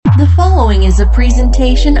The following is a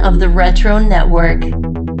presentation of the Retro Network.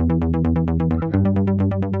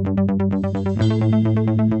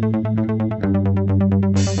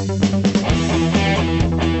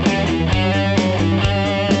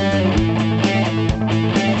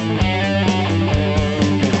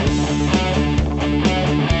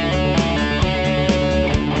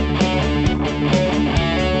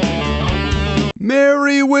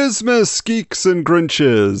 Merry Wismas, geeks and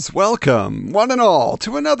Grinches! Welcome, one and all,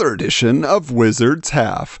 to another edition of Wizard's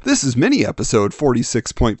Half. This is mini-episode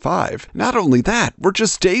 46.5. Not only that, we're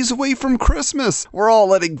just days away from Christmas. We're all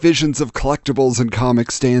letting visions of collectibles and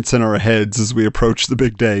comics dance in our heads as we approach the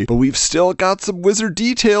big day, but we've still got some wizard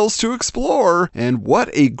details to explore. And what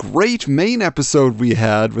a great main episode we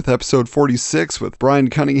had with episode 46 with Brian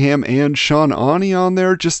Cunningham and Sean Auney on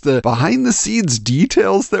there. Just the behind-the-scenes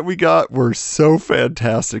details that we got were so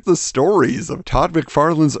fantastic. The stories of Todd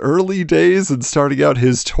McFarlane's early days and starting out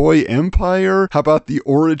his toy empire. How about the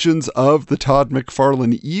origins of the Todd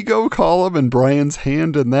McFarlane ego column and Brian's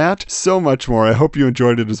hand in that? So much more. I hope you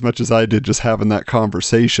enjoyed it as much as I did just having that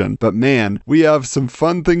conversation. But man, we have some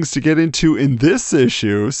fun things to get into in this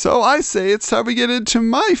issue, so I say it's time we get into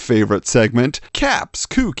my favorite segment, Cap's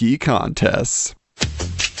Kooky Contests.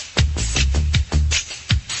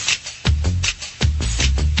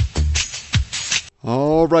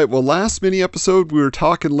 Alright, well last mini-episode we were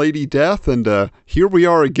talking Lady Death, and here we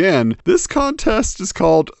are again. This contest is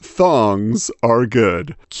called Thongs Are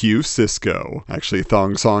Good. Cue Cisco. Actually,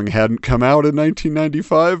 Thong Song hadn't come out in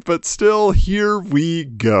 1995, but still, here we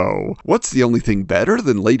go. What's the only thing better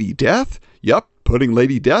than Lady Death? Yup. Putting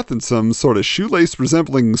Lady Death in some sort of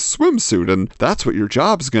shoelace-resembling swimsuit, and that's what your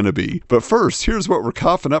job's gonna be. But first, here's what we're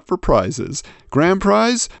coughing up for prizes. Grand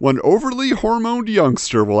prize, one overly hormoned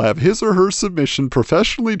youngster will have his or her submission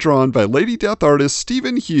professionally drawn by Lady Death artist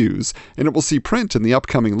Stephen Hughes, and it will see print in the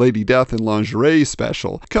upcoming Lady Death in Lingerie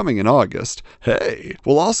special, coming in August. Hey!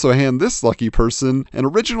 We'll also hand this lucky person an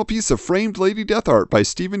original piece of framed Lady Death art by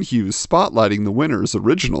Stephen Hughes spotlighting the winner's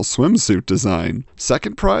original swimsuit design.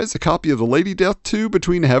 Second prize, a copy of the Lady Death 2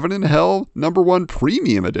 Between Heaven and Hell #1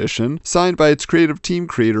 Premium Edition, signed by its creative team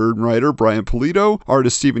creator and writer Brian Pulido,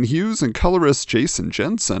 artist Stephen Hughes, and colorist Jason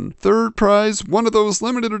Jensen. Third prize, one of those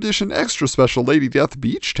limited edition extra special Lady Death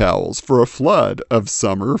beach towels for a flood of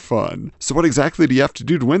summer fun. So what exactly do you have to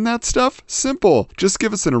do to win that stuff? Simple. Just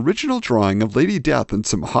give us an original drawing of Lady Death and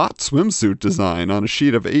some hot swimsuit design on a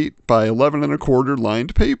sheet of 8 by 11 1/4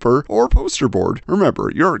 lined paper or poster board.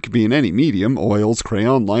 Remember, your art can be in any medium, oils,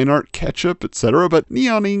 crayon, line art, ketchup, etc., but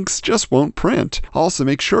neon inks just won't print. Also,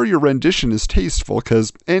 make sure your rendition is tasteful,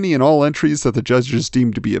 because any and all entries that the judges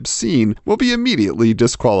deem to be obscene will be immediately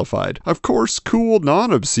disqualified. Of course, cool,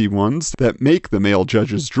 non-obscene ones that make the male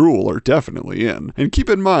judges drool are definitely in. And keep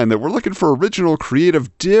in mind that we're looking for original,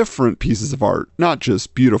 creative, different pieces of art, not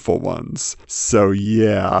just beautiful ones. So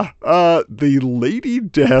yeah, the Lady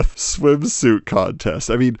Death swimsuit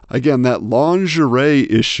contest. I mean, again, that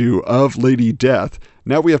lingerie issue of Lady Death,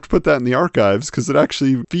 now we have to put that in the archives because it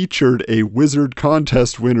actually featured a wizard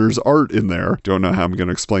contest winner's art in there. Don't know how I'm going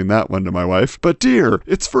to explain that one to my wife, but dear,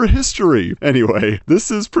 it's for history. Anyway, this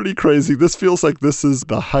is pretty crazy. This feels like this is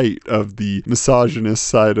the height of the misogynist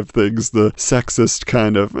side of things, the sexist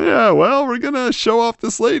kind of, yeah, well, we're going to show off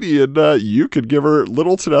this lady and you could give her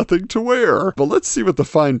little to nothing to wear. But let's see what the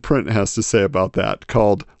fine print has to say about that,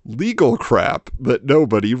 called Legal Crap That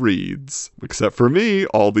Nobody Reads. Except for me,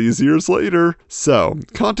 all these years later. So,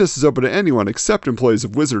 contest is open to anyone except employees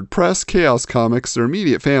of Wizard Press, Chaos Comics, their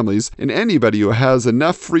immediate families, and anybody who has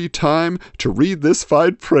enough free time to read this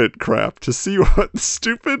fine print crap to see what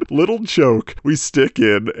stupid little joke we stick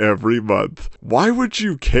in every month. Why would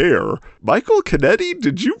you care? Michael Canetti,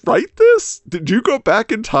 did you write this? Did you go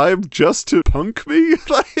back in time just to punk me?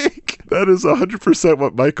 That is 100%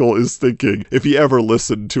 what Michael is thinking if he ever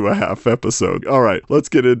listened to a half episode. All right, let's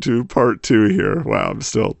get into part 2 here. Wow,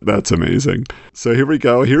 that's amazing. So here we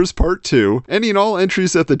go. Here's part 2. Any and all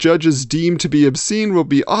entries that the judges deem to be obscene will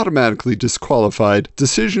be automatically disqualified.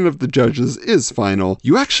 Decision of the judges is final.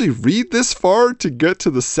 You actually read this far to get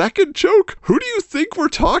to the second joke? Who do you think we're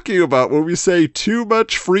talking about when we say too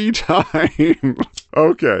much free time?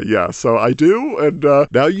 Okay, yeah, so I do, and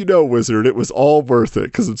now you know, Wizard, it was all worth it,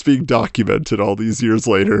 because it's being documented all these years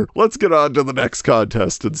later. Let's get on to the next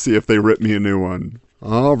contest and see if they rip me a new one.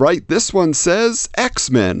 All right, this one says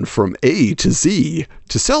X-Men from A to Z.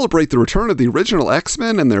 To celebrate the return of the original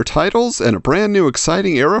X-Men and their titles and a brand new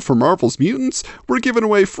exciting era for Marvel's mutants, we're giving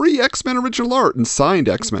away free X-Men original art and signed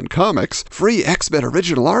X-Men comics. Free X-Men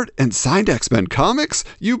original art and signed X-Men comics?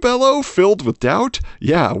 You bellow, filled with doubt?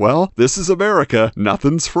 Yeah, well, this is America.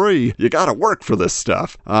 Nothing's free. You gotta work for this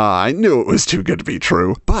stuff. I knew it was too good to be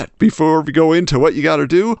true. But before we go into what you gotta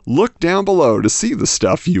do, look down below to see the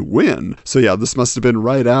stuff you win. So yeah, this must have been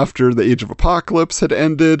right after the Age of Apocalypse had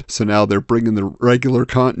ended, so now they're bringing the regular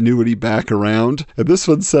continuity back around. And this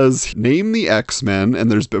one says, name the X-Men, and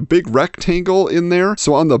there's a big rectangle in there.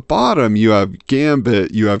 So on the bottom, you have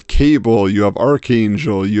Gambit, you have Cable, you have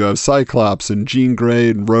Archangel, you have Cyclops, and Jean Grey,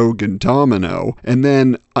 and Rogue, and Domino. And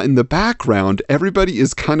then in the background, everybody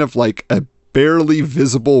is kind of like a barely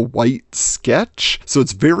visible white sketch. So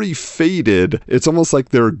it's very faded. It's almost like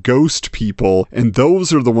they're ghost people, and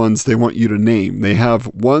those are the ones they want you to name. They have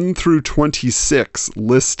 1 through 26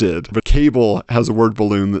 listed, but Cable has a word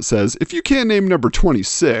balloon that says, if you can't name number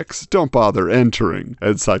 26, don't bother entering.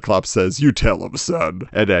 And Cyclops says, you tell him, son.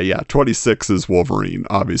 And yeah, 26 is Wolverine,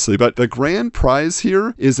 obviously. But the grand prize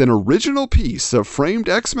here is an original piece of framed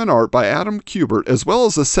X-Men art by Adam Kubert, as well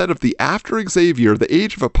as a set of the After Xavier, the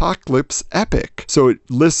Age of Apocalypse Epic. So it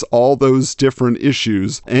lists all those different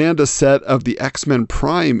issues and a set of the X-Men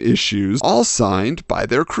Prime issues, all signed by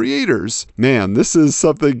their creators. Man, this is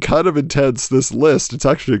something kind of intense, this list. It's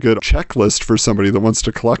actually a good checklist for somebody that wants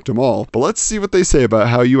to collect them all. But let's see what they say about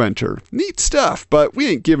how you enter. Neat stuff, but we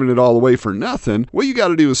ain't giving it all away for nothing. What you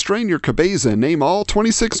gotta do is strain your cabeza and name all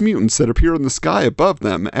 26 mutants that appear in the sky above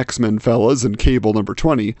them, X-Men fellas and Cable number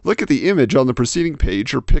 20. Look at the image on the preceding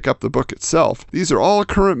page or pick up the book itself. These are all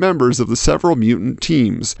current members of the several mutant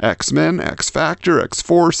teams: X-Men, X-Factor,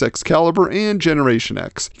 X-Force, Excalibur, and Generation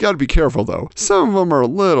X. You gotta be careful though. Some of them are a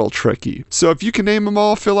little tricky. So if you can name them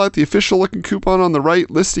all, fill out the official looking coupon on the right,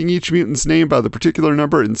 listing each mutant's name by the particular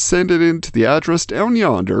number, and send it in to the address down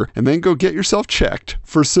yonder, and then go get yourself checked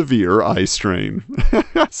for severe eye strain.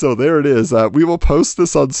 So there it is. We will post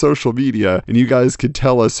this on social media, and you guys can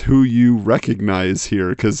tell us who you recognize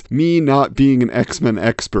here, because me not being an X-Men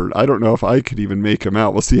expert, I don't know if I could even make them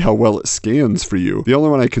out. We'll see how well it scans for you. The only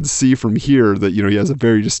one I can see from here that, he has a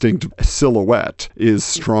very distinct silhouette is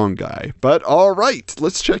Strong Guy. But all right,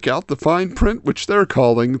 let's check out the fine print, which they're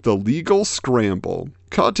calling the Legal Scramble.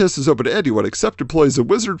 Contest is open to anyone except employees of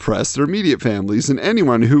Wizard Press, their immediate families, and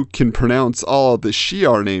anyone who can pronounce all the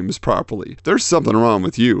Shi'ar names properly. There's something wrong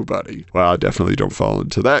with you, buddy. Well, I definitely don't fall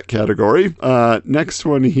into that category. Next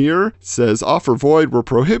one here says, offer void were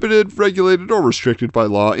prohibited, regulated, or restricted by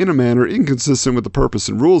law in a manner inconsistent with the purpose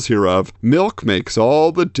and rules hereof. Milk makes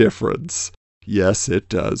all the difference. Yes, it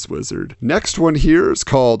does, Wizard. Next one here is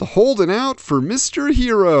called Holding Out for Mr.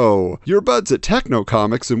 Hero. Your buds at Techno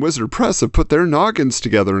Comics and Wizard Press have put their noggins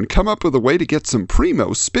together and come up with a way to get some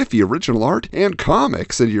primo, spiffy original art and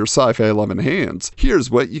comics into your sci-fi loving hands.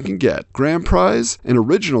 Here's what you can get. Grand prize, an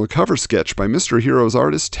original cover sketch by Mr. Hero's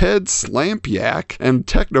artist Ted Slampyak, and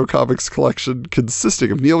Techno Comics collection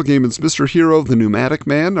consisting of Neil Gaiman's Mr. Hero, The Pneumatic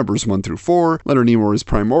Man, numbers 1 through 4, Leonard Nimoy's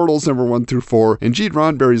Primortals, number 1 through 4, and Gene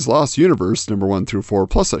Roddenberry's Lost Universe, number 1 through 4,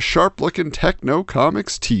 plus a sharp-looking Techno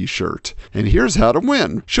Comics t-shirt. And here's how to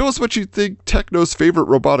win. Show us what you think Techno's favorite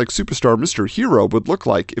robotic superstar, Mr. Hero, would look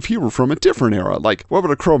like if he were from a different era. Like, what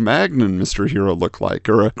would a Cro-Magnon Mr. Hero look like?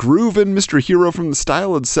 Or a groovin' Mr. Hero from the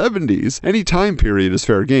style of the 70s? Any time period is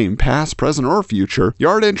fair game, past, present, or future. The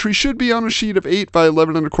art entry should be on a sheet of 8 by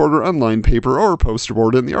 11 1/4 unlined paper or a poster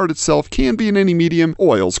board, and the art itself can be in any medium: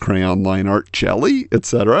 oils, crayon, line art, jelly,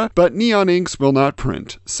 etc. But neon inks will not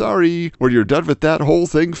print. Sorry. When you're done with that whole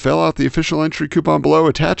thing, fill out the official entry coupon below,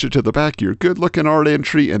 attach it to the back of your good-looking art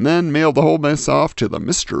entry, and then mail the whole mess off to the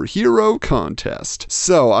Mr. Hero contest.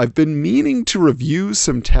 So, I've been meaning to review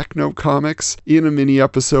some Techno Comics in a mini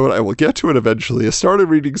episode. I will get to it eventually. I started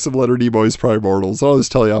reading some Leonard Nimoy's Primortals. I'll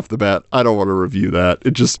just tell you off the bat, I don't want to review that.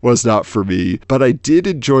 It just was not for me. But I did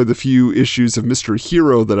enjoy the few issues of Mr.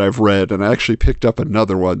 Hero that I've read, and I actually picked up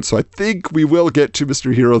another one. So I think we will get to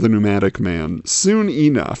Mr. Hero, the Pneumatic Man soon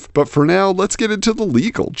enough. But for now, let's get into the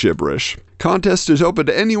legal gibberish. Contest is open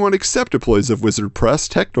to anyone except employees of Wizard Press,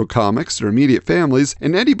 Techno Comics, their immediate families,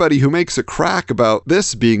 and anybody who makes a crack about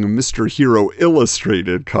this being a Mr. Hero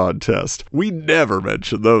Illustrated contest. We never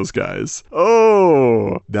mention those guys.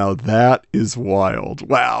 Oh, now that is wild.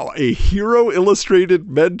 Wow, a Hero Illustrated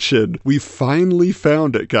mention. We finally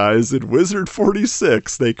found it, guys. In Wizard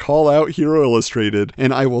 46, they call out Hero Illustrated,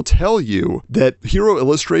 and I will tell you that Hero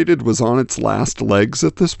Illustrated was on its last legs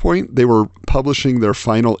at this point. They were publishing their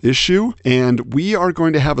final issue, and we are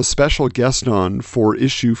going to have a special guest on for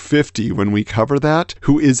issue 50 when we cover that,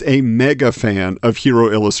 who is a mega fan of Hero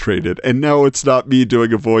Illustrated. And no, it's not me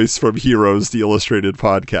doing a voice from Heroes, the Illustrated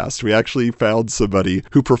podcast. We actually found somebody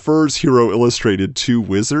who prefers Hero Illustrated to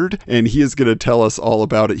Wizard, and he is going to tell us all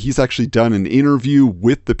about it. He's actually done an interview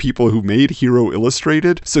with the people who made Hero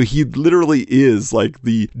Illustrated, so he literally is like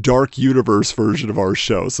the Dark Universe version of our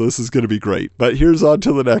show, so this is going to be great. But here's on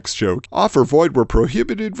to the next joke. Offer void where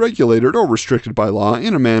prohibited, regulated, or restricted by law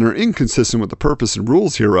in a manner inconsistent with the purpose and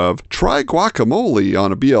rules hereof. Try guacamole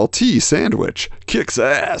on a BLT sandwich. Kicks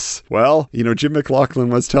ass. Well, Jim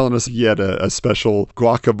McLaughlin was telling us he had a special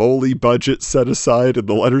guacamole budget set aside in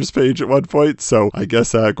the letters page at one point, so I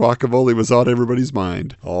guess guacamole was on everybody's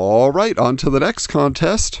mind. All right, on to the next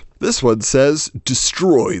contest. This one says,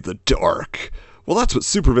 destroy the dark. Well, that's what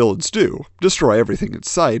supervillains do. Destroy everything in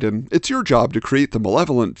sight, and it's your job to create the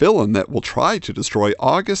malevolent villain that will try to destroy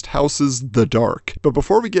August House's The Dark. But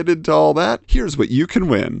before we get into all that, here's what you can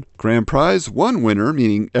win. Grand prize, one winner,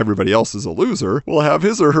 meaning everybody else is a loser, will have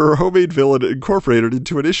his or her homemade villain incorporated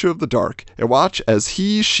into an issue of The Dark, and watch as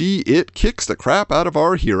he, she, it kicks the crap out of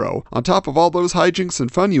our hero. On top of all those hijinks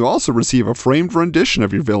and fun, you also receive a framed rendition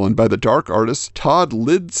of your villain by the Dark artists Todd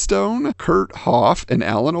Lidstone, Kurt Hoff, and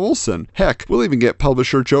Alan Olson. Heck, we'll even get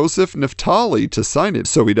publisher Joseph Naftali to sign it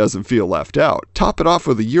so he doesn't feel left out. Top it off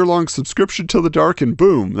with a year-long subscription to The Dark, and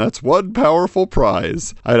boom, that's one powerful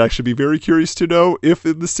prize. I'd actually be very curious to know if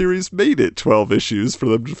the series made it 12 issues for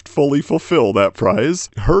them to fully fulfill that prize.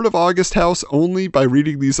 Heard of August House only by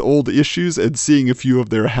reading these old issues and seeing a few of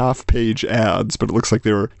their half-page ads, but it looks like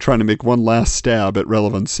they were trying to make one last stab at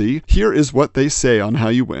relevancy. Here is what they say on how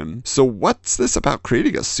you win. So what's this about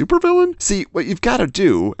creating a supervillain? See, what you've got to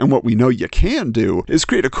do, and what we know you can do, is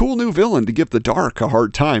create a cool new villain to give the Dark a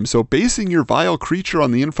hard time. So basing your vile creature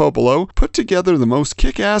on the info below, put together the most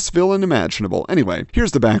kick-ass villain imaginable. Anyway,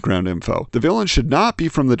 here's the background info. The villain should not be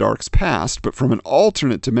from the Dark's past, but from an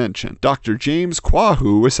alternate dimension. Dr. James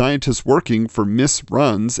Quahu, a scientist working for Miss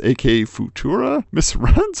Runs, aka Futura? Miss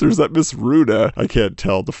Runs, or is that Miss Ruda? I can't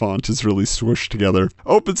tell, the font is really swooshed together.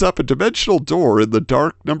 Opens up a dimensional door in the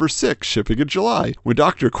Dark number 6, shipping in July. When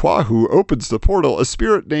Dr. Quahu opens the portal, a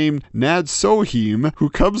spirit named Nad Sohim, who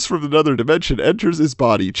comes from another dimension, enters his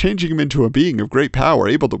body, changing him into a being of great power,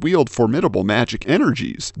 able to wield formidable magic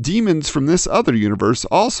energies. Demons from this other universe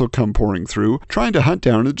also come pouring through, trying to hunt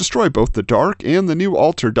down and destroy both the Dark and the new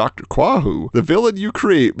alter Dr. Quahu. The villain you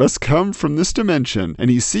create must come from this dimension, and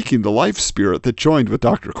he's seeking the life spirit that joined with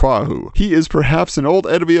Dr. Quahu. He is perhaps an old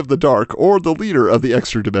enemy of the Dark, or the leader of the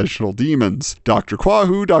extra-dimensional demons. Dr.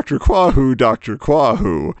 Quahu, Dr. Quahu, Dr.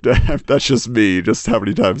 Quahu. That's just me, just how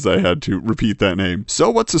many times I had to repeat that name. So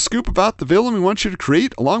what's the scoop about the villain we want you to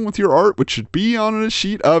create, along with your art, which should be on a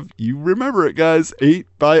sheet of, you remember it guys, 8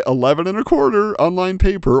 by 11 1/4 online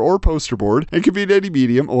paper or poster board, and can be in any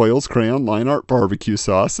medium, oils, crayon, line art, barbecue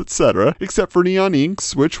sauce, etc., except for neon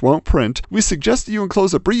inks, which won't print. We suggest that you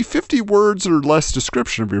enclose a brief 50 words or less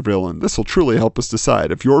description of your villain. This will truly help us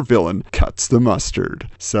decide if your villain cuts the mustard.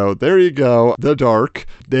 So there you go, The Dark.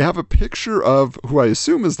 They have a picture of who I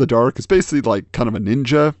assume is The Dark. It's basically like kind of a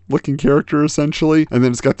ninja looking character essentially, and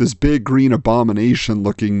then it's got this big green abomination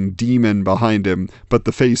looking demon behind him, but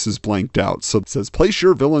the face is blanked out. So it says, place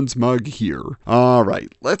your villain's mug here.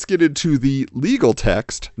 Alright, let's get into the legal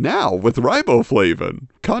text now with riboflavin.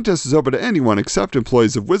 Contest is open to anyone except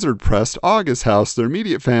employees of Wizard Press, August House, their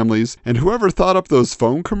immediate families, and whoever thought up those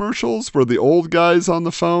phone commercials where the old guy's on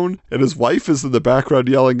the phone and his wife is in the background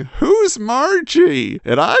yelling, "Who's Margie?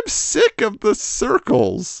 And I'm sick of the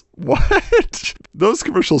circles." What? Those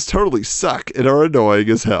commercials totally suck and are annoying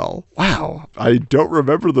as hell. Wow, I don't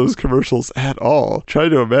remember those commercials at all.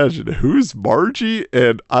 Trying to imagine, who's Margie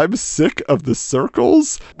and I'm sick of the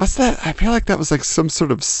circles? What's that? I feel like that was like some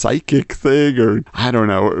sort of psychic thing, or I don't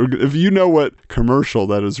know. If you know what commercial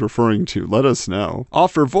that is referring to, let us know.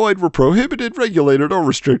 Offer void were prohibited, regulated, or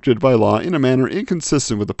restricted by law in a manner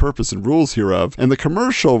inconsistent with the purpose and rules hereof. And the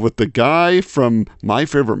commercial with the guy from My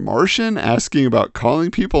Favorite Martian asking about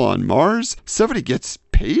calling people on Mars, somebody gets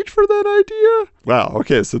paid for that idea? Wow,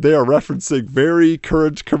 okay, so they are referencing very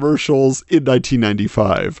current commercials in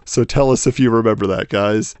 1995. So tell us if you remember that,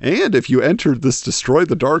 guys. And if you entered this Destroy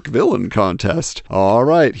the Dark Villain contest.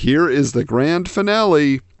 Alright, here is the grand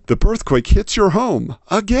finale. The Birthquake hits your home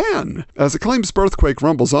again. As Acclaim's Birthquake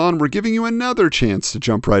rumbles on, we're giving you another chance to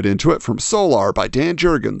jump right into it. From Solar by Dan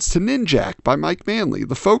Jurgens to Ninjak by Mike Manley,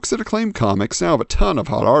 the folks at Acclaim Comics now have a ton of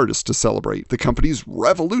hot artists to celebrate the company's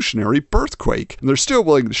revolutionary Birthquake, and they're still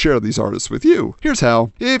willing to share these artists with you. Here's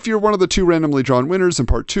how. If you're one of the 2 randomly drawn winners in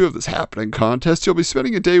part 2 of this happening contest, you'll be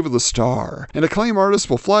spending a day with a star. An Acclaim artist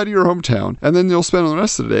will fly to your hometown, and then you'll spend the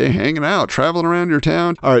rest of the day hanging out, traveling around your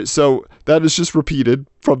town. All right, so that is just repeated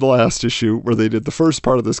from the last issue where they did the first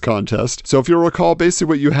part of this contest. So if you'll recall, basically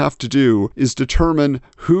what you have to do is determine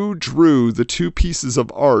who drew the 2 pieces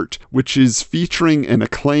of art, which is featuring an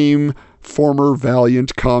Acclaim former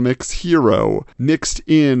Valiant Comics hero mixed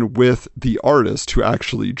in with the artist who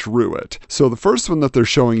actually drew it. So the first one that they're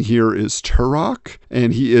showing here is Turok,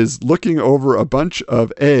 and he is looking over a bunch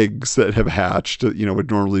of eggs that have hatched,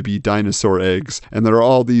 would normally be dinosaur eggs, and there are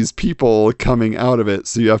all these people coming out of it,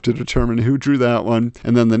 so you have to determine who drew that one.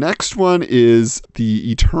 And then the next one is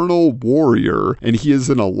the Eternal Warrior, and he is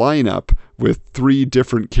in a lineup with 3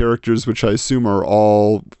 different characters, which I assume are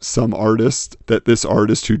all some artist that this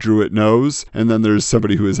artist who drew it knows. And then there's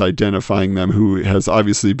somebody who is identifying them who has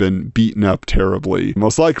obviously been beaten up terribly,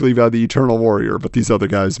 most likely by the Eternal Warrior, but these other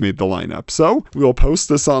guys made the lineup. So we'll post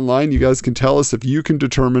this online. You guys can tell us if you can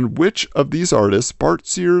determine which of these artists, Bart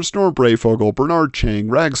Sears, Norm Brayfogle, Bernard Chang,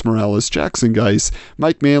 Rags Morales, Jackson Geis,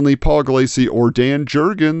 Mike Manley, Paul Gulacy, or Dan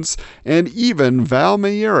Jurgens, and even Val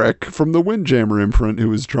Mayerick from the Windjammer imprint,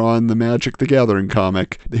 who has drawn the Magic the Gathering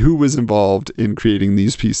comic, who was involved in creating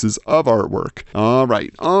these pieces of artwork. All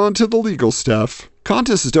right, on to the legal stuff.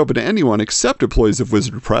 Contest is open to anyone except employees of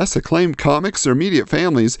Wizard Press, Acclaim Comics, their immediate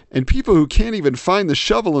families, and people who can't even find the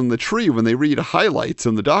shovel in the tree when they read highlights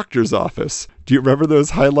in the doctor's office. Do you remember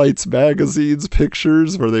those Highlights magazines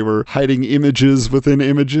pictures where they were hiding images within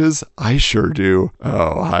images? I sure do.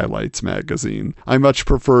 Oh, Highlights magazine. I much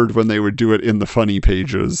preferred when they would do it in the funny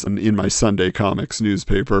pages in my Sunday Comics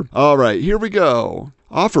newspaper. All right, here we go.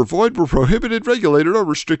 Offer void were prohibited, regulated, or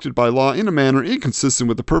restricted by law in a manner inconsistent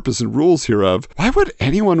with the purpose and rules hereof. Why would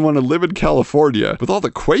anyone want to live in California with all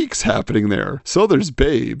the quakes happening there? So there's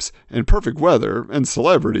babes, and perfect weather, and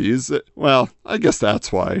celebrities. Well, I guess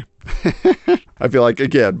that's why. I feel like,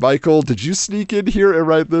 again, Michael, did you sneak in here and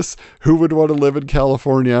write this? Who would want to live in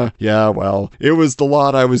California? Yeah, well, it was the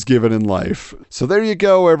lot I was given in life. So there you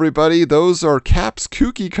go, everybody. Those are Cap's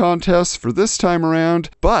kooky contests for this time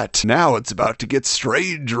around. But now it's about to get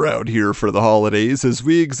strange around here for the holidays as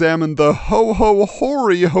we examine the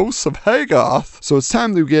ho-ho-hoary hosts of Haggoth. So it's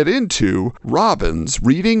time to get into Robin's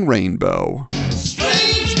Reading Rainbow.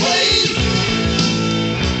 Strange ways.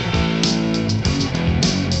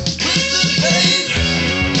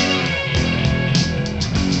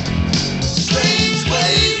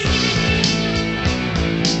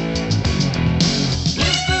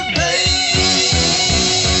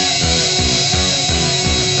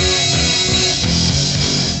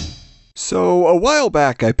 So, a while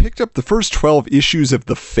back, I picked up the first 12 issues of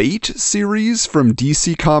the Fate series from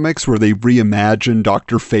DC Comics, where they reimagined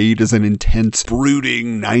Dr. Fate as an intense,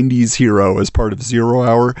 brooding 90s hero as part of Zero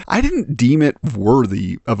Hour. I didn't deem it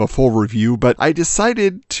worthy of a full review, but I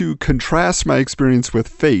decided to contrast my experience with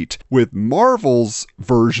Fate with Marvel's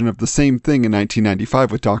version of the same thing in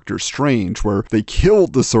 1995 with Doctor Strange, where they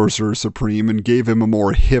killed the Sorcerer Supreme and gave him a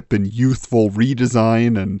more hip and youthful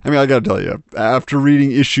redesign. And I mean, I gotta tell you, after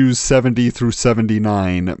reading issues 70 through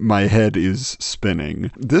 79, my head is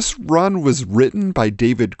spinning. This run was written by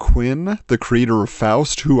David Quinn, the creator of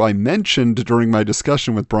Faust, who I mentioned during my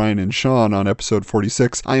discussion with Brian and Sean on episode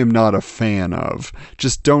 46 I am not a fan of.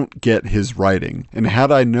 Just don't get his writing. And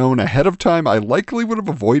had I known ahead of time, I likely would have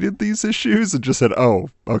avoided these issues and just said, oh,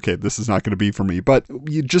 okay, this is not going to be for me. But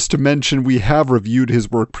just to mention, we have reviewed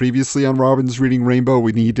his work previously on Robin's Reading Rainbow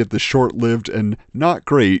when he did the short-lived and not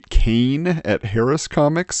great Kane at Harris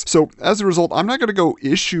Comics. So as a result, I'm not going to go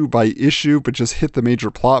issue by issue, but just hit the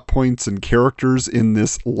major plot points and characters in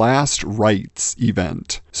this Last Rites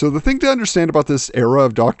event. So the thing to understand about this era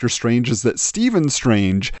of Doctor Strange is that Stephen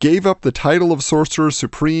Strange gave up the title of Sorcerer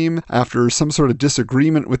Supreme after some sort of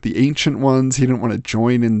disagreement with the Ancient Ones. He didn't want to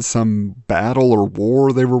join in some battle or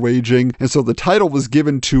war they were waging, and so the title was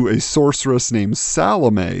given to a sorceress named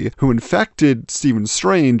Salome, who infected Stephen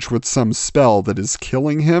Strange with some spell that is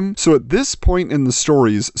killing him. So at this point in the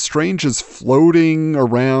stories, Strange is floating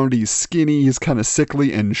around, he's skinny, he's kind of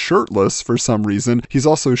sickly and shirtless for some reason. He's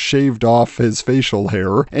also shaved off his facial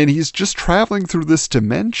hair. before, and he's just traveling through this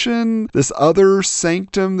dimension, this other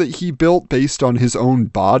sanctum that he built based on his own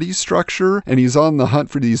body structure, and he's on the hunt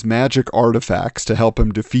for these magic artifacts to help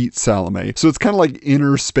him defeat Salome. So it's kind of like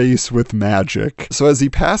inner space with magic. So as he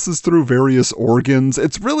passes through various organs,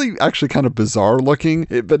 it's really actually kind of bizarre looking,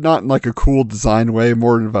 but not in like a cool design way,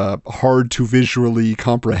 more of a hard to visually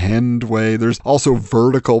comprehend way. There's also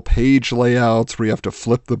vertical page layouts where you have to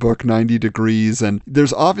flip the book 90 degrees, and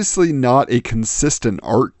there's obviously not a consistent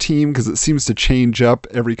art team because it seems to change up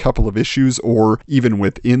every couple of issues, or even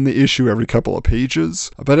within the issue every couple of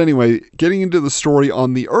pages. But anyway, getting into the story,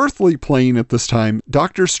 on the earthly plane at this time,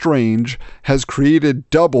 Doctor Strange has created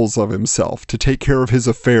doubles of himself to take care of his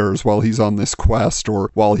affairs while he's on this quest,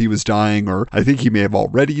 or while he was dying, or I think he may have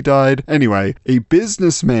already died. Anyway, a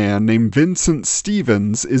businessman named Vincent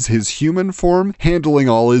Stevens is his human form, handling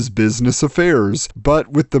all his business affairs, but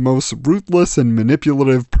with the most ruthless and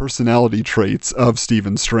manipulative personality traits of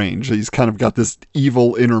Stephen Strange. He's kind of got this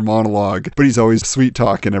evil inner monologue, but he's always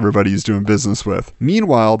sweet-talking everybody he's doing business with.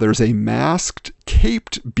 Meanwhile, there's a masked,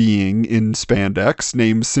 caped being in spandex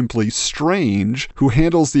named simply Strange, who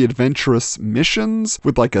handles the adventurous missions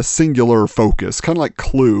with like a singular focus, kind of like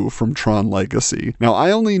Clue from Tron Legacy. Now,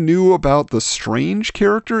 I only knew about the Strange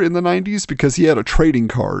character in the 90s because he had a trading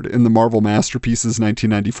card in the Marvel Masterpieces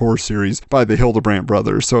 1994 series by the Hildebrandt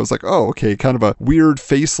brothers. So I was like, oh, okay, kind of a weird,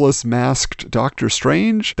 faceless, masked Doctor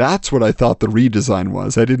Strange. That's what I thought the redesign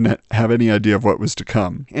was. I didn't have any idea of what was to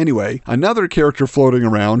come. Anyway, another character floating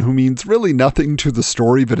around who means really nothing to the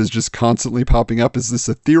story but is just constantly popping up is this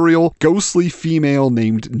ethereal, ghostly female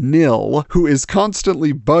named Nil, who is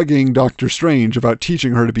constantly bugging Doctor Strange about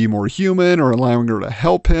teaching her to be more human or allowing her to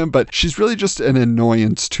help him, but she's really just an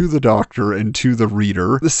annoyance to the Doctor and to the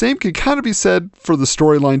reader. The same can kind of be said for the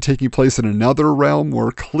storyline taking place in another realm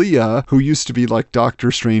where Clea, who used to be like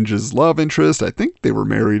Doctor Strange's love interest, I think they were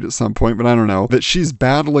married at some point, but I don't know, that she's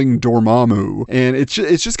battling Dormammu, and it's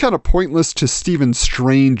just kind of pointless to Stephen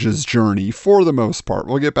Strange's journey for the most part.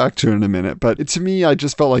 We'll get back to it in a minute, but to me, I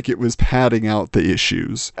just felt like it was padding out the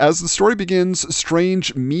issues. As the story begins,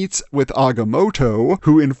 Strange meets with Agamotto,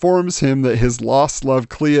 who informs him that his lost love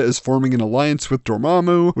Clea is forming an alliance with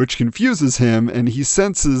Dormammu, which confuses him, and he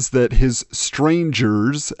senses that his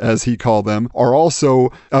strangers, as he called them, are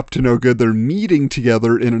also up to no good. They're meeting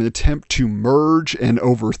together in an attempt to merge and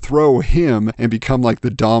overthrow him and become like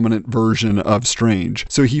the dominant version of Strange.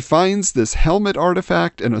 So he finds this helmet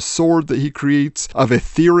artifact and a sword that he creates of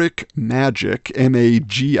etheric magic,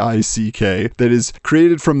 M-A-G-I-C-K, that is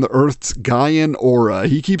created from the Earth's Gaian aura.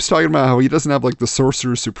 He keeps talking about how he doesn't have like the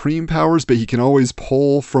Sorcerer Supreme powers, but he can always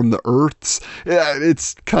pull from the Earth's.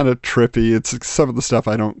 It's kind of trippy. It's some of the stuff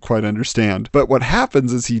I don't quite understand. But what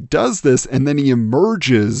happens is he does this and then he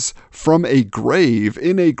emerges from a grave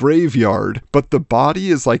in a graveyard, but the body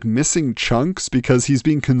is like missing chunks because he's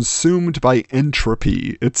being consumed by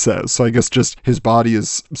entropy, it says. So I guess just his body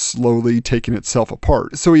is slowly taking itself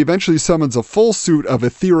apart. So he eventually summons a full suit of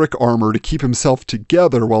etheric armor to keep himself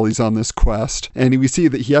together while he's on this quest. And we see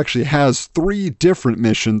that he actually has 3 different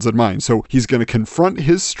missions in mind. So he's going to confront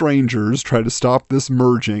his strangers, try to stop this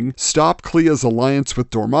merging, stop Clea's alliance with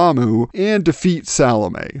Dormammu, and defeat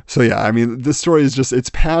Salome. So yeah, I mean, this story is just, it's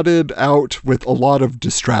padded out with a lot of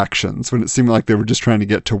distractions when it seemed like they were just trying to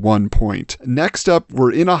get to one point. Next up,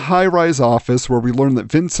 we're in a high-rise office where we learn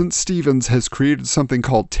that Vincent Stevens has created something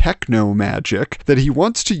called techno magic that he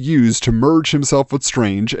wants to use to merge himself with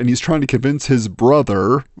Strange, and he's trying to convince his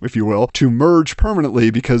brother, if you will, to merge permanently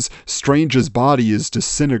because Strange's body is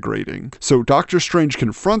disintegrating. So Doctor Strange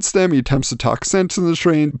confronts them, he attempts to talk sense into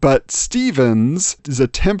Strange, but Stevens is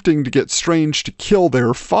attempting to get Strange to kill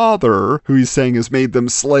their father, who he's saying has made them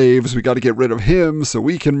slaves. We got to get rid of him so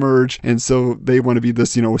we can merge, and so they want to be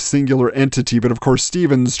this, singular entity, but of course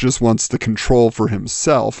Stevens just wants the control for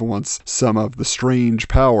himself and wants some of the Strange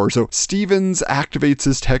power. So Stevens activates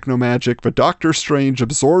his techno magic, but Doctor Strange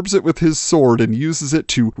absorbs it with his sword and uses it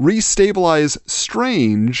to restabilize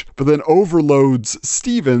Strange, but then overloads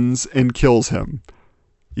Stevens and kills him.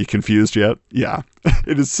 You confused yet? Yeah.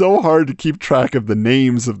 It is so hard to keep track of the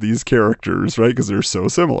names of these characters, right? Because they're so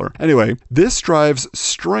similar. Anyway, this drives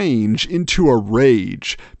Strange into a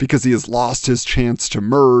rage because he has lost his chance to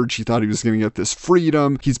merge. He thought he was going to get this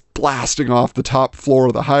freedom. He's blasting off the top floor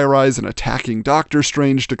of the high-rise and attacking Doctor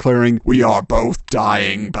Strange, declaring, "We are both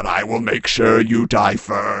dying, but I will make sure you die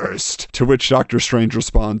first." To which Doctor Strange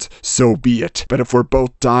responds, "So be it, but if we're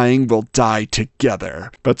both dying, we'll die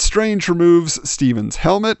together." But Strange removes Stephen's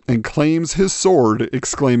helmet and claims his sword,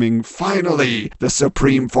 exclaiming, "Finally, the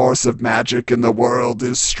supreme force of magic in the world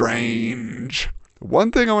is Strange."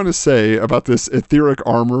 One thing I want to say about this etheric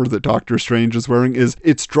armor that Doctor Strange is wearing is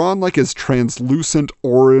it's drawn like his translucent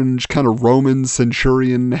orange kind of Roman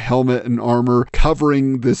centurion helmet and armor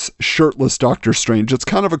covering this shirtless Doctor Strange. It's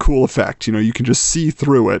kind of a cool effect. You can just see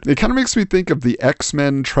through it. It kind of makes me think of the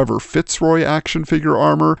X-Men Trevor Fitzroy action figure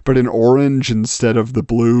armor, but in orange instead of the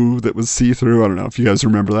blue that was see-through. I don't know if you guys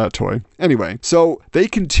remember that toy. Anyway, so they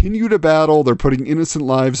continue to battle. They're putting innocent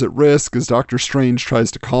lives at risk as Doctor Strange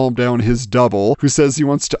tries to calm down his double, who says he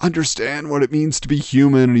wants to understand what it means to be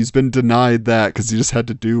human, and he's been denied that because he just had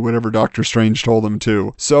to do whatever Doctor Strange told him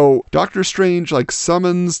to. So Doctor Strange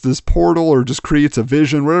summons this portal or just creates a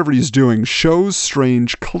vision, whatever he's doing, shows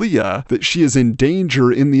Strange Clea that she is in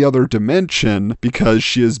danger in the other dimension because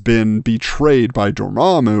she has been betrayed by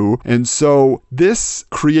Dormammu, and so this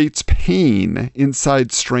creates pain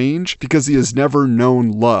inside Strange because he has never known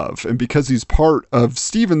love, and because he's part of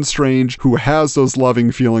Stephen Strange who has those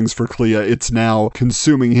loving feelings for Clea, it's now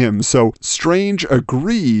consuming him. So Strange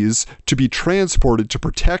agrees to be transported to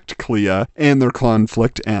protect Clea, and their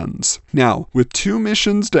conflict ends. Now, with 2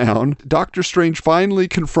 missions down, Doctor Strange finally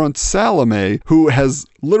confronts Salome, who has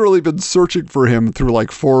literally been searching for him through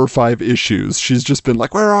 4 or 5 issues. She's just been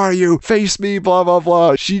like, where are you? Face me, blah, blah,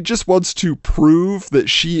 blah. She just wants to prove that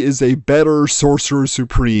she is a better Sorcerer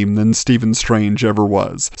Supreme than Stephen Strange ever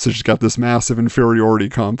was. So she's got this massive inferiority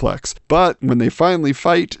complex. But when they finally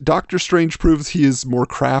fight, Doctor Strange proves he is more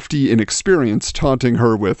crafty and experienced, taunting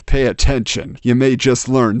her with, pay attention. You may just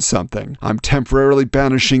learn something. I'm temporarily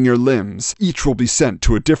banishing your limbs. Each will be sent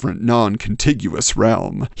to a different non-contiguous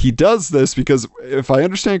realm. He does this because, if I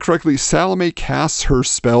understand correctly, Salome casts her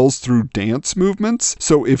spells through dance movements,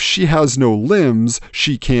 so if she has no limbs,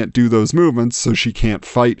 she can't do those movements, so she can't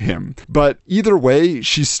fight him. But either way,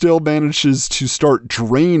 she still manages to start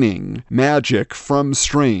draining magic from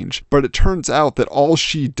Strange, but it turns out that all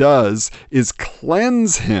she does is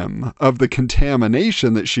cleanse him of the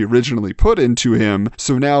contamination that she originally put into him,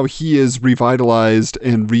 so now he is revitalized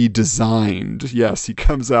and redesigned. Yes, he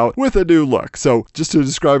comes out with a new look. So just to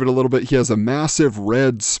describe it a little bit, he has a massive red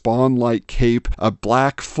spawn-like cape, a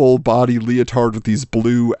black full-body leotard with these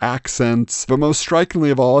blue accents, but most strikingly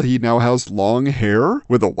of all, he now has long hair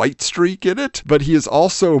with a white streak in it, but he is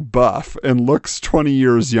also buff and looks 20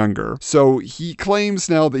 years younger. So he claims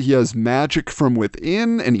now that he has magic from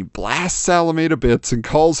within, and he blasts Salome to bits and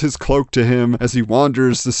calls his cloak to him as he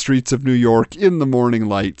wanders the streets of New York in the morning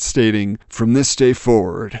light, stating, from this day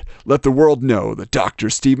forward, let the world know that Dr.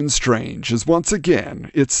 Stephen Strange is once again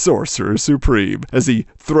its Sorcerer Supreme, as he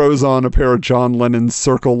throws on a pair of John Lennon's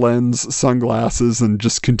circle lens sunglasses and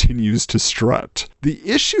just continues to strut. The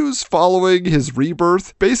issues following his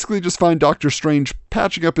rebirth basically just find Doctor Strange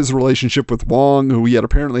patching up his relationship with Wong, who he had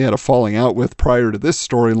apparently had a falling out with prior to this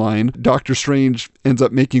storyline. Doctor Strange ends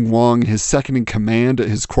up making Wong his second in command at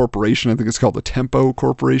his corporation. I think it's called the Tempo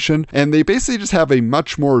Corporation. And they basically just have a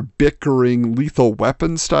much more bickering Lethal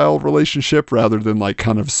Weapon style relationship rather than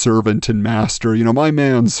kind of servant and master. My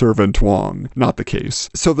man, servant Wong. Not the case.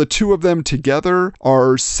 So the two of them together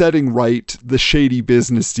are setting right the shady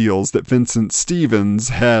business deals that Vincent Stevens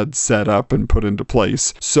had set up and put into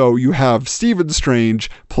place. So you have Stephen Strange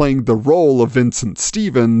playing the role of Vincent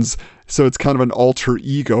Stevens, so it's kind of an alter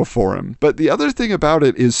ego for him. But the other thing about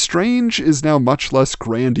it is Strange is now much less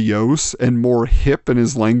grandiose and more hip in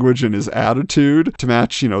his language and his attitude to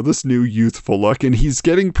match, this new youthful look. And he's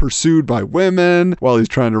getting pursued by women while he's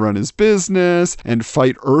trying to run his business and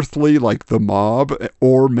fight earthly like the mob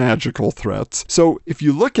or magical threats. So if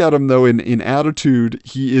you look at him though in attitude,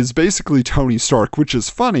 he is basically Tony Stark, which is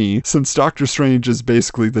funny since Doctor Strange is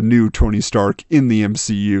basically the new Tony Stark in the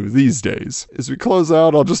MCU these days. As we close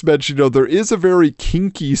out, I'll just mention there is a very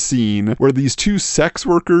kinky scene where these 2 sex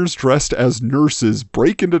workers dressed as nurses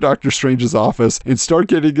break into Doctor Strange's office and start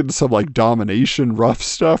getting into some domination rough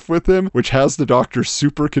stuff with him, which has the Doctor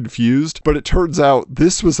super confused. But it turns out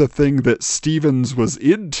this was a thing that Stevens was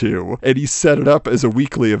into, and he set it up as a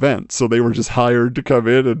weekly event. So they were just hired to come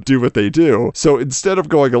in and do what they do. So instead of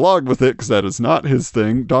going along with it, because that is not his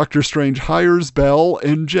thing, Doctor Strange hires Belle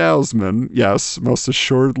and Jasmine, yes, most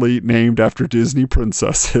assuredly named after Disney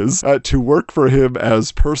princesses, to work for him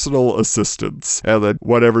as personal assistants. And then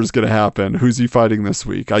whatever's going to happen, who's he fighting this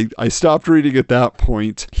week? I stopped reading at that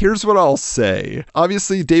point. Here's what I'll say.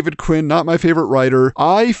 Obviously, David Quinn, not my favorite writer.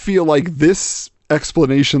 I feel like this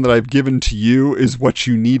explanation that I've given to you is what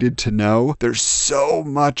you needed to know. There's so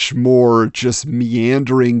much more just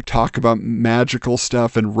meandering talk about magical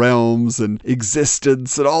stuff and realms and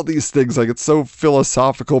existence and all these things. Like, it's so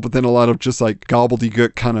philosophical, but then a lot of just like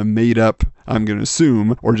gobbledygook kind of made up, I'm going to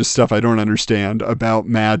assume, or just stuff I don't understand about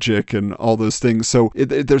magic and all those things. So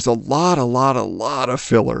there's a lot of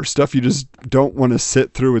filler stuff you just don't want to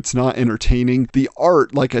sit through. It's not entertaining. The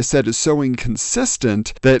art, like I said, is so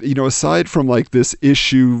inconsistent that, aside from like this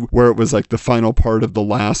issue where it was like the final part of The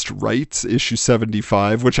Last Rites, issue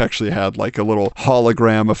 75, which actually had like a little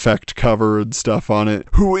hologram effect cover and stuff on it.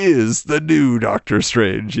 Who is the new Doctor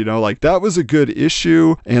Strange? Like that was a good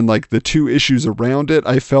issue. And like the 2 issues around it,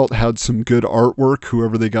 I felt had some good artwork,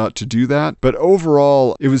 whoever they got to do that. But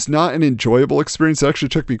overall, it was not an enjoyable experience. It actually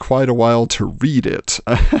took me quite a while to read it.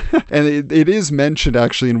 And it is mentioned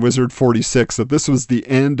actually in Wizard 46 that this was the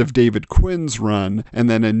end of David Quinn's run, and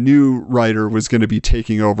then a new writer was going to be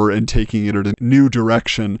taking over and taking it in a new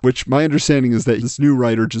direction, which my understanding is that this new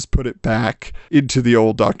writer just put it back into the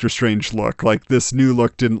old Doctor Strange look. Like, this new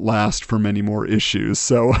look didn't last for many more issues.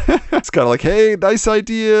 So it's kind of like, hey, nice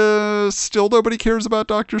idea. Still nobody cares about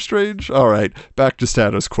Doctor Strange. All right, back to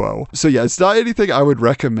status quo. So yeah, it's not anything I would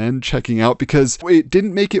recommend checking out because it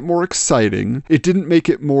didn't make it more exciting. It didn't make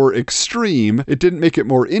it more extreme. It didn't make it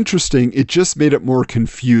more interesting. It just made it more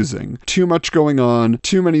confusing. Too much going on,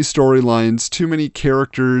 too many storylines, too many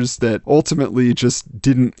characters that ultimately just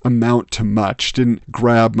didn't amount to much, didn't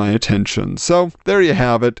grab my attention. So there you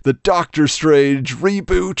have it. The Doctor Strange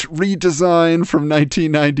reboot, redesign from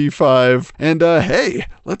 1995. And hey,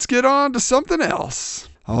 let's get on to something else.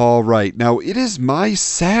 All right, now it is my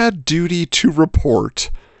sad duty to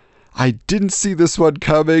report, I didn't see this one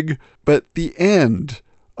coming, but the end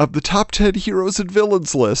of the top 10 heroes and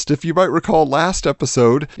villains list. If you might recall last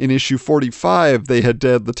episode, in issue 45, they had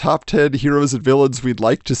done the top 10 heroes and villains we'd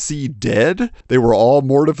like to see dead. They were all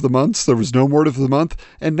Mort of the Months. There was no Mort of the Month.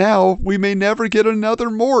 And now we may never get another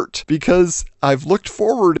Mort because I've looked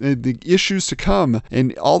forward in the issues to come,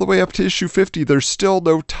 and all the way up to issue 50, there's still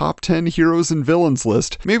no top 10 heroes and villains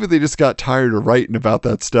list. Maybe they just got tired of writing about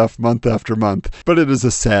that stuff month after month, but it is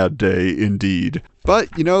a sad day indeed. But,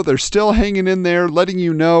 they're still hanging in there, letting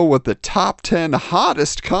you know what the top 10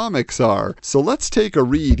 hottest comics are. So let's take a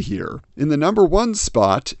read here. In the number 1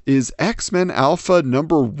 spot is X-Men Alpha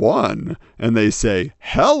number 1. And they say,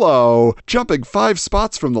 hello! Jumping 5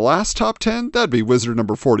 spots from the last top 10, that'd be Wizard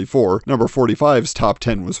number 44. Number 45's top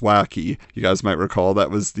 10 was wacky. You guys might recall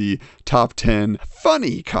that was the top 10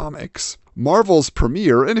 funny comics. Marvel's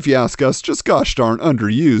premiere, and if you ask us, just gosh darn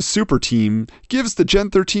underused super team, gives the Gen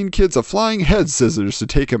 13 kids a flying head scissors to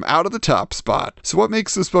take him out of the top spot. So what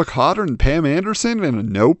makes this book hotter than Pam Anderson in a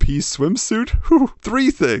no-piece swimsuit? Whew. 3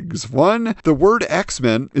 things. 1, the word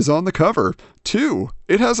X-Men is on the cover. 2,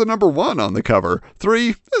 it has a number 1 on the cover.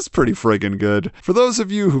 3, it's pretty friggin' good. For those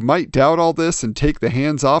of you who might doubt all this and take the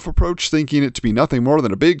hands-off approach thinking it to be nothing more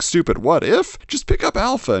than a big stupid what if, just pick up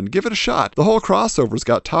Alpha and give it a shot. The whole crossover's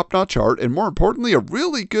got top-notch art and more importantly a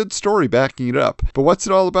really good story backing it up. But what's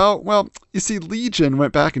it all about? Well, you see, Legion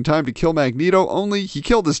went back in time to kill Magneto, only he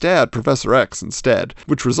killed his dad, Professor X, instead,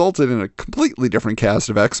 which resulted in a completely different cast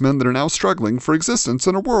of X-Men that are now struggling for existence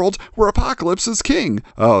in a world where Apocalypse is king.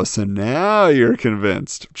 Oh, so now you're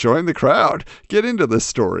convinced. Join the crowd. Get into this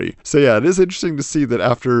story. So yeah, it is interesting to see that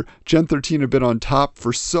after Gen 13 had been on top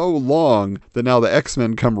for so long, that now the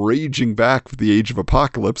X-Men come raging back for the Age of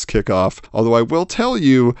Apocalypse kickoff. Although I will tell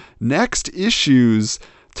you, next issue's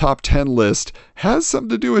top 10 list has something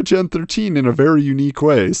to do with Gen 13 in a very unique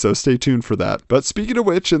way, so stay tuned for that. But speaking of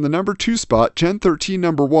which, in the number 2 spot, Gen 13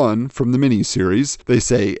 number 1 from the miniseries, they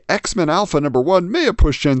say X-Men Alpha number 1 may have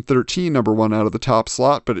pushed Gen 13 number 1 out of the top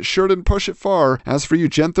slot, but it sure didn't push it far. As for you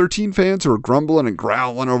Gen 13 fans who are grumbling and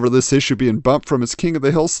growling over this issue being bumped from its King of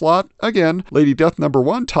the Hill slot, again, Lady Death number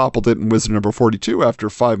 1 toppled it in Wizard number 42 after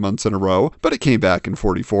 5 months in a row, but it came back in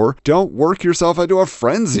 44. Don't work yourself into a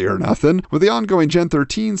frenzy or nothing. With the ongoing Gen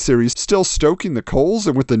 13 series still stoking the coals,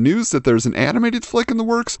 and with the news that there's an animated flick in the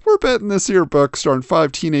works, we're betting this here book starring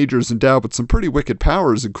 5 teenagers endowed with some pretty wicked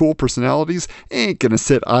powers and cool personalities ain't gonna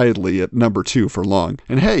sit idly at number 2 for long.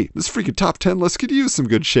 And hey, this freaking top 10 list could use some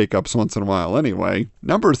good shakeups once in a while anyway.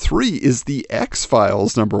 Number 3 is the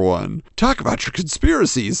X-Files number 1. Talk about your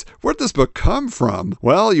conspiracies. Where'd this book come from?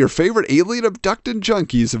 Well, your favorite alien abducted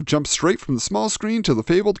junkies have jumped straight from the small screen to the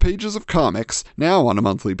fabled pages of comics, now on a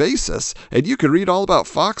monthly basis, and you can read all about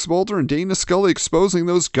Fox Mulder and Dana Scully exposing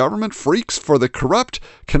those government freaks for the corrupt,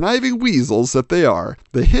 conniving weasels that they are.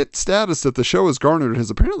 The hit status that the show has garnered has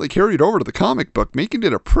apparently carried over to the comic book, making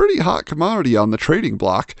it a pretty hot commodity on the trading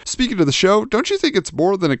block. Speaking of the show, don't you think it's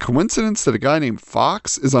more than a coincidence that a guy named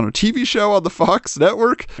Fox is on a TV show on the Fox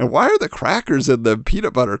network? And why are the crackers in the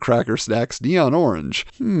peanut butter cracker snacks neon orange?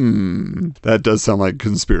 That does sound like a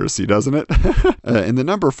conspiracy, doesn't it? In the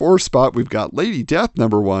number 4 spot, we've got Lady Death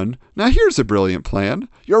number 1. Now here's a brilliant plan.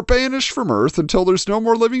 You're banished from Earth until there's no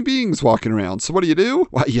more living beings walking around. So what do?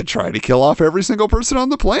 Well, you try to kill off every single person on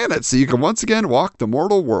the planet so you can once again walk the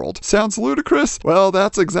mortal world. Sounds ludicrous? Well,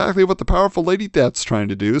 that's exactly what the powerful Lady Death's trying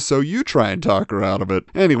to do, so you try and talk her out of it.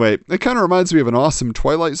 Anyway, it kind of reminds me of an awesome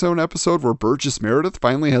Twilight Zone episode where Burgess Meredith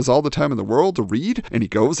finally has all the time in the world to read, and he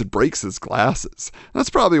goes and breaks his glasses. That's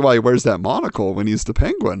probably why he wears that monocle when he's the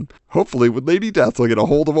Penguin. Hopefully, with Lady Death, will get a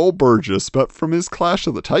hold of old Burgess, but from his Clash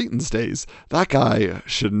of the Titans days, that guy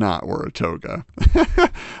should not wear a toga.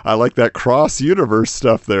 I like that cross-universe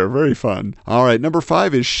stuff there. Very fun. All right, number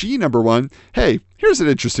 5 is She number 1. Hey, here's an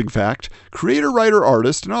interesting fact. Creator, writer,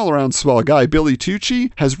 artist, and all-around swell guy Billy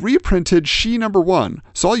Tucci has reprinted She number 1.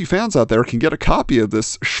 So all you fans out there can get a copy of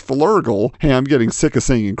this Schflurgle, hey, I'm getting sick of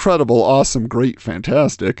saying incredible, awesome, great,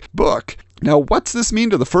 fantastic, book. Now, what's this mean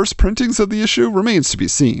to the first printings of the issue remains to be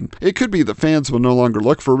seen. It could be that fans will no longer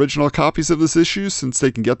look for original copies of this issue since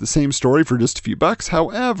they can get the same story for just a few bucks.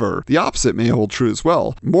 However, the opposite may hold true as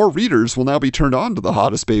well. More readers will now be turned on to the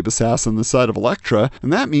hottest babe assassin this side of Elektra,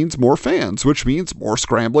 and that means more fans, which means more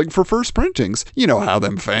scrambling for first printings. You know how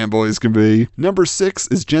them fanboys can be. Number 6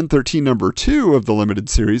 is Gen 13 number 2 of the limited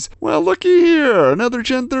series. Well, looky here, another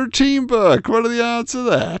Gen 13 book. What are the odds of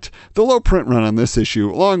that? The low print run on this issue,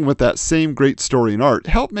 along with that same great story and art,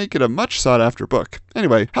 help make it a much sought after book.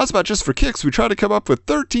 Anyway, how's about just for kicks we try to come up with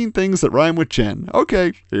 13 things that rhyme with Gen?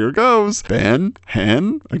 Okay, here goes. Ben,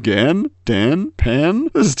 hen, again, den, pen.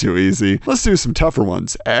 This is too easy. Let's do some tougher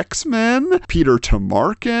ones. X-Men, Peter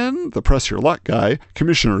Tomarken, the Press Your Luck guy,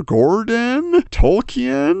 Commissioner Gordon,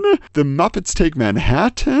 Tolkien, The Muppets Take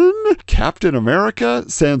Manhattan, Captain America,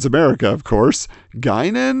 Sans America, of course,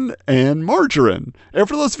 Guinan, and Margarine. And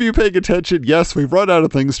for those of you paying attention, yes, we've run out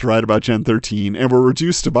of things to write about Gen 13, and we're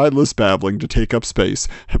reduced to mindless babbling to take up space.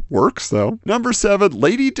 It works, though. Number 7,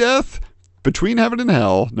 Lady Death. Between Heaven and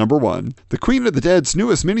Hell, number 1. The Queen of the Dead's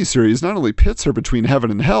newest miniseries not only pits her between Heaven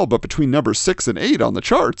and Hell, but between numbers 6 and 8 on the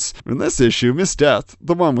charts. In this issue, Miss Death,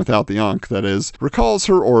 the one without the Ankh, that is, recalls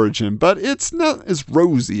her origin, but it's not as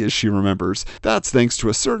rosy as she remembers. That's thanks to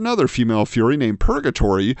a certain other female fury named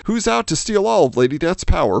Purgatory, who's out to steal all of Lady Death's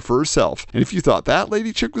power for herself. And if you thought that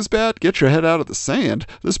lady chick was bad, get your head out of the sand.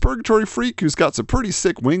 This Purgatory freak who's got some pretty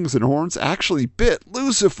sick wings and horns actually bit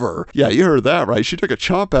Lucifer. Yeah, you heard that right. She took a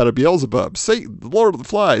chomp out of Beelzebub, Satan, the Lord of the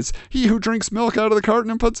Flies, he who drinks milk out of the carton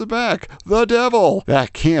and puts it back, the devil.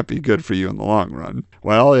 That can't be good for you in the long run.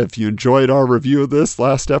 Well, if you enjoyed our review of this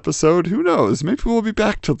last episode, who knows, maybe we'll be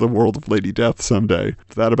back to the world of Lady Death someday.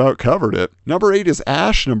 That about covered it. Number 8 is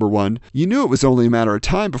Ash, number 1. You knew it was only a matter of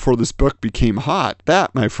time before this book became hot.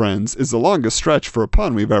 That, my friends, is the longest stretch for a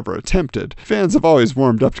pun we've ever attempted. Fans have always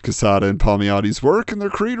warmed up to Quesada and Palmiotti's work, and their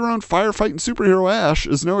creator-owned firefighting superhero Ash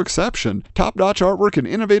is no exception. Top-notch artwork and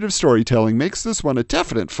innovative storytelling makes this one a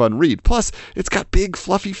definite fun read. Plus, it's got big,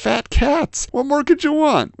 fluffy, fat cats. What more could you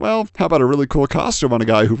want? Well, how about a really cool costume on a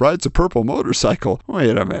guy who rides a purple motorcycle?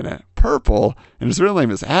 Wait a minute. Purple? And his real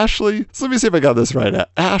name is Ashley? So let me see if I got this right.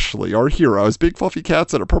 Ashley, our hero, has big, fluffy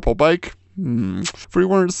cats and a purple bike. If we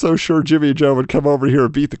weren't so sure Jimmy and Joe would come over here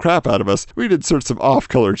and beat the crap out of us, we'd insert some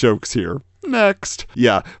off-color jokes here. Next.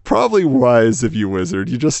 Yeah, probably wise of you, Wizard.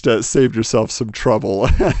 You just saved yourself some trouble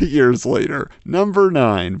years later. Number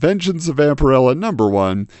 9, Vengeance of Vampirella, number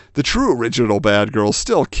 1. The true original bad girl's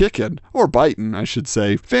still kicking, or biting, I should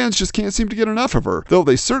say. Fans just can't seem to get enough of her, though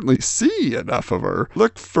they certainly see enough of her.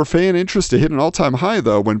 Look for fan interest to hit an all-time high,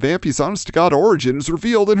 though, when Vampy's honest-to-God origin is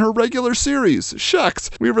revealed in her regular series. Shucks!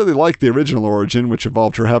 We really like the original origin, which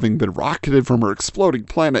involved her having been rocketed from her exploding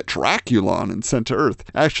planet Draculon and sent to Earth.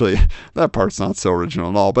 Actually, that part's not so original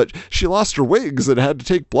at all, but she lost her wigs and had to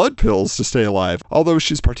take blood pills to stay alive, although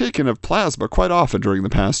she's partaken of plasma quite often during the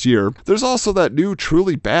past year. There's also that new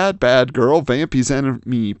truly bad girl, Vampy's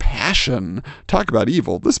enemy Passion. Talk about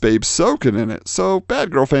evil, this babe's soaking in it, so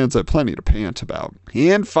bad girl fans have plenty to pant about.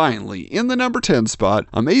 And finally, in the number 10 spot,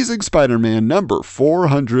 Amazing Spider-Man number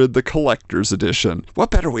 400, the Collector's Edition.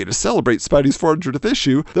 What better way to celebrate Spidey's 400th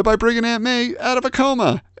issue than by bringing Aunt May out of a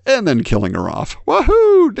coma? And then killing her off.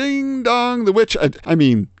 Wahoo! Ding dong! The witch, I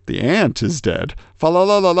mean, The ant is dead. Fa la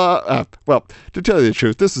la la la. Well, to tell you the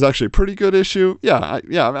truth, this is actually a pretty good issue. Yeah,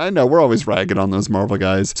 I know we're always ragging on those Marvel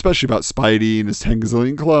guys, especially about Spidey and his 10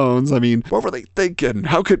 gazillion clones. I mean, what were they thinking?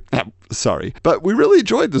 How could... Sorry. But we really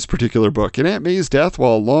enjoyed this particular book, and Aunt May's death,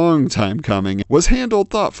 while a long time coming, was handled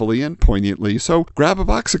thoughtfully and poignantly. So grab a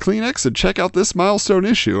box of Kleenex and check out this milestone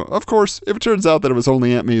issue. Of course, if it turns out that it was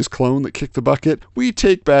only Aunt May's clone that kicked the bucket, we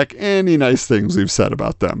take back any nice things we've said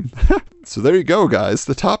about them. So there you go, guys.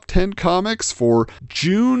 The top 10 comics for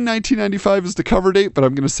June 1995 is the cover date, but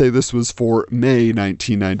I'm going to say this was for May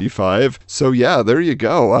 1995. So yeah, there you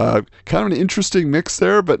go. Kind of an interesting mix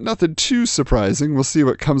there, but nothing too surprising. We'll see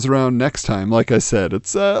what comes around next time. Like I said,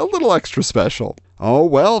 it's a little extra special. Oh,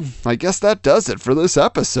 well, I guess that does it for this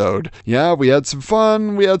episode. Yeah, we had some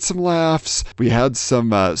fun, we had some laughs, we had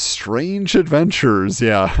some strange adventures.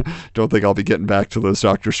 Yeah, don't think I'll be getting back to those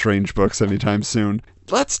Doctor Strange books anytime soon.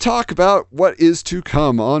 Let's talk about what is to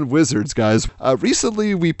come on Wizards, guys.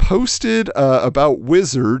 Recently, we posted about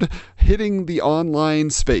Wizard hitting the online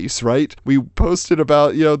space, right? We posted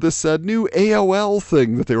about, this new AOL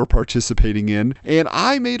thing that they were participating in, and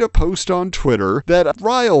I made a post on Twitter that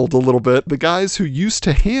riled a little bit the guys who used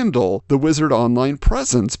to handle the Wizard online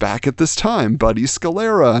presence back at this time, Buddy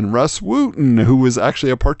Scalera and Russ Wooten, who was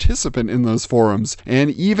actually a participant in those forums, and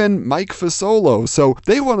even Mike Fasolo. So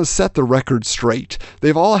they want to set the record straight.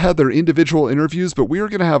 They've all had their individual interviews, but we are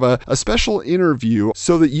going to have a special interview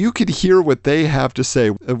so that you could hear what they have to say,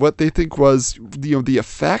 what they think was the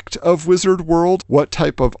effect of Wizard World, what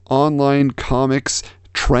type of online comics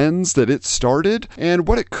trends that it started, and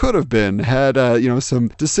what it could have been had some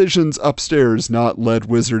decisions upstairs not led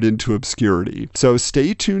Wizard into obscurity. So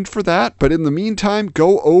stay tuned for that, but in the meantime,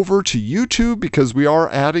 go over to YouTube because we are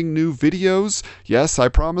adding new videos. Yes, I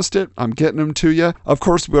promised it. I'm getting them to you. Of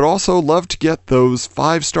course, we would also love to get those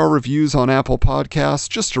 5-star reviews on Apple Podcasts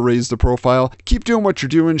just to raise the profile. Keep doing what you're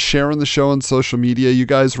doing, sharing the show on social media. You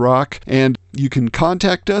guys rock. And you can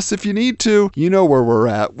contact us if you need to. You know where we're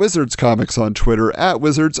at. Wizards Comics on Twitter, at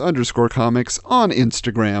Wizards_Comics on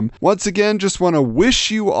Instagram. Once again, just want to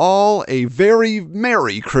wish you all a very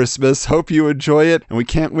Merry Christmas. Hope you enjoy it, and we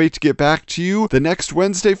can't wait to get back to you the next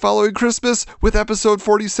Wednesday following Christmas with episode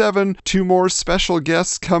 47. 2 more special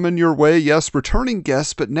guests coming your way. Yes, returning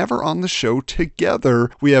guests, but never on the show together.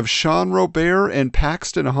 We have Sean Robert and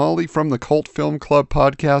Paxton Hawley from the Cult Film Club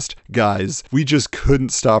podcast. Guys, we just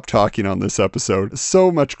couldn't stop talking on this episode.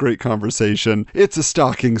 So much great conversation. It's a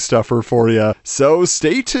stocking stuffer for you. So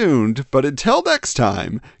stay tuned, but until next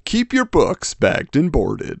time, keep your books bagged and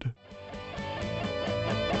boarded.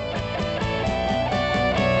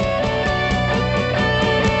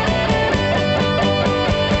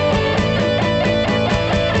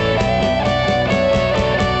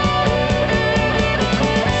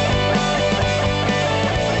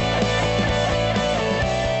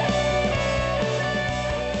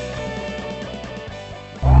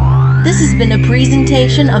 This has been a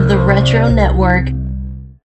presentation of the Retro Network.